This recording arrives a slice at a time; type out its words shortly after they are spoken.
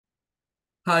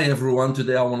Hi everyone.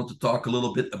 Today I wanted to talk a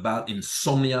little bit about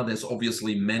insomnia. There's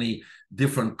obviously many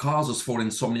different causes for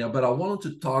insomnia, but I wanted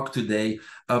to talk today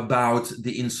about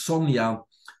the insomnia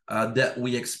that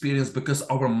we experience because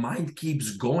our mind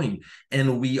keeps going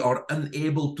and we are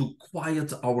unable to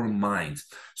quiet our mind.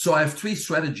 So I have three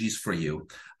strategies for you.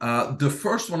 The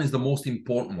first one is the most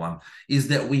important one, is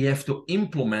that we have to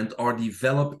implement or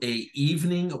develop a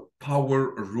evening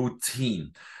power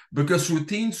routine because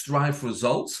routines drive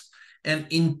results and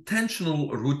intentional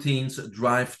routines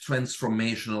drive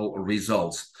transformational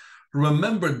results.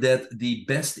 Remember that the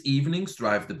best evenings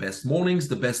drive the best mornings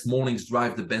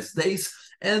drive the best days,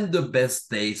 and the best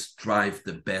days drive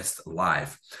the best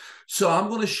life. So I'm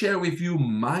going to share with you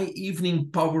my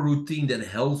evening power routine that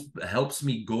helps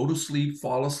me go to sleep,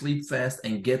 fall asleep fast,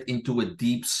 and get into a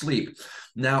deep sleep.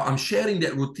 Now, I'm sharing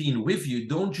that routine with you.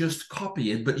 Don't just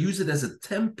copy it, but use it as a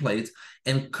template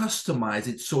and customize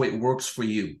it so it works for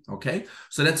you. Okay,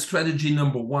 so that's strategy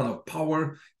number one, a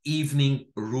power evening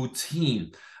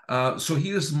routine. So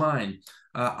here's mine.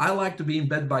 I like to be in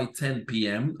bed by 10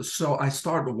 p.m. So I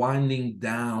start winding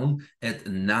down at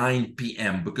 9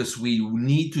 p.m. because we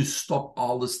need to stop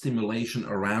all the stimulation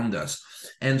around us.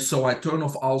 And so I turn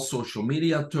off all social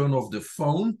media, turn off the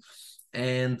phone,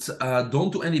 and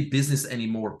don't do any business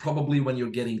anymore. Probably when you're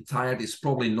getting tired, it's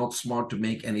probably not smart to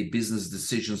make any business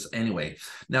decisions anyway.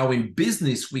 Now, in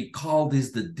business, we call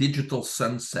this the digital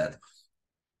sunset.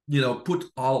 Put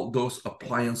all those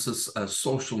appliances,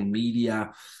 social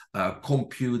media,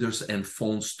 computers and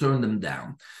phones, turn them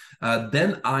down.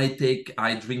 Then I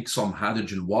drink some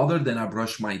hydrogen water, then I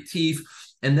brush my teeth,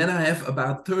 and then I have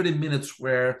about 30 minutes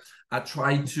where I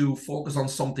try to focus on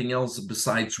something else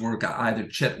besides work. I either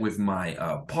chat with my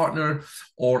partner,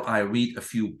 or I read a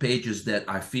few pages that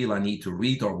I feel I need to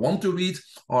read or want to read,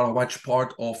 or I watch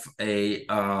part of a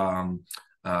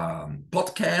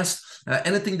podcast,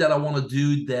 anything that I want to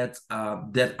do that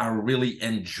I really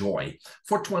enjoy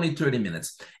for 20-30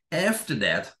 minutes. After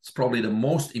that, it's probably the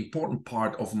most important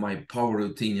part of my power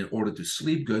routine in order to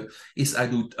sleep good, is I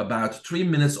do about 3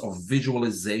 minutes of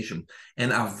visualization,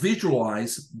 and I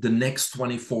visualize the next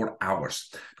 24 hours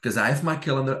because I have my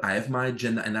calendar, I have my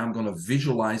agenda, and I'm going to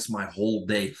visualize my whole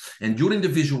day. And during the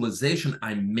visualization,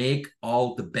 I make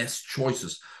all the best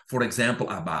choices. For example,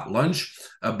 about lunch,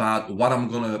 about what I'm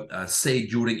going to say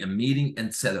during a meeting,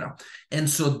 etc. And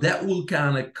so that will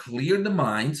kind of clear the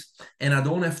mind, and I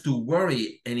don't have to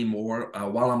worry anymore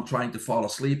while I'm trying to fall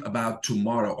asleep about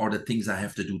tomorrow or the things I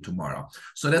have to do tomorrow.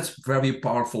 So that's a very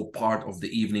powerful part of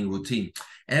the evening routine.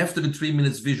 After the 3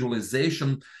 minutes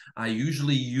visualization, I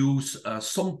usually use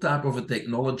some type of a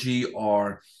technology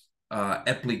or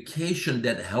application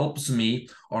that helps me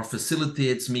or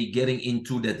facilitates me getting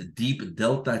into that deep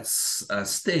delta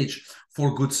stage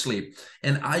for good sleep.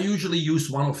 And I usually use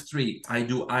one of three. I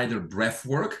do either breath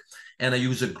work, and I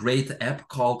use a great app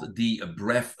called the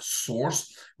Breath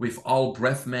Source with all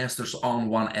breath masters on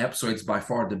one app. So it's by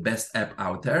far the best app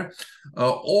out there.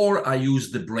 Or I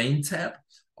use the Brain Tap,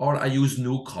 or I use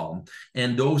New Calm.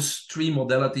 And those three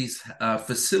modalities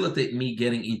facilitate me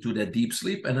getting into that deep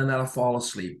sleep, and then I fall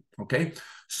asleep. Okay,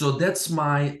 so that's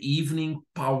my evening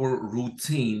power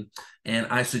routine, and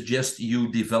I suggest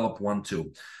you develop one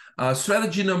too.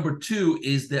 Strategy number two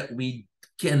is that we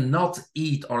cannot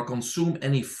eat or consume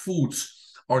any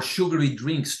foods or sugary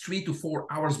drinks 3 to 4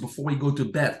 hours before we go to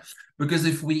bed, because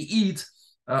if we eat,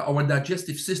 our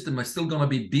digestive system is still going to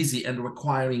be busy and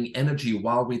requiring energy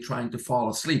while we're trying to fall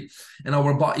asleep. And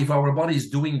if our body is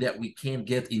doing that, we can't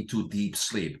get into deep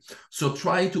sleep. So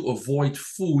try to avoid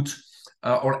food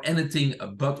or anything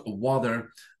but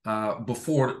water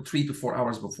before 3 to 4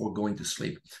 hours before going to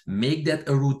sleep. Make that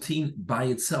a routine by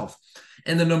itself.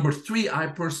 And then number three, I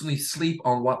personally sleep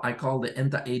on what I call the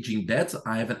anti-aging bed.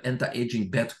 I have an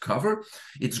anti-aging bed cover.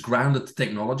 It's grounded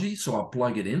technology, so I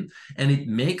plug it in, and it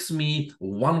makes me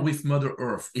one with Mother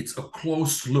Earth. It's a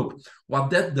closed loop.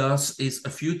 What that does is a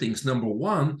few things. Number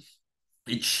one,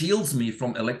 it shields me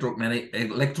from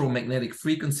electromagnetic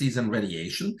frequencies and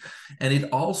radiation, and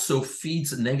it also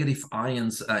feeds negative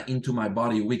ions into my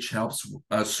body, which helps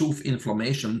soothe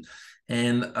inflammation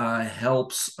and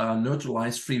helps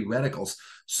neutralize free radicals.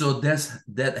 So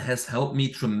that has helped me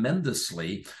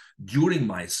tremendously during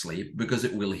my sleep because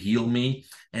it will heal me,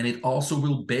 and it also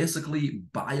will basically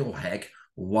biohack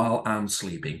while I'm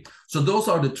sleeping. So those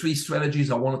are the three strategies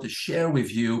I wanted to share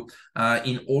with you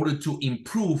in order to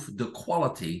improve the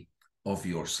quality of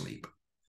your sleep.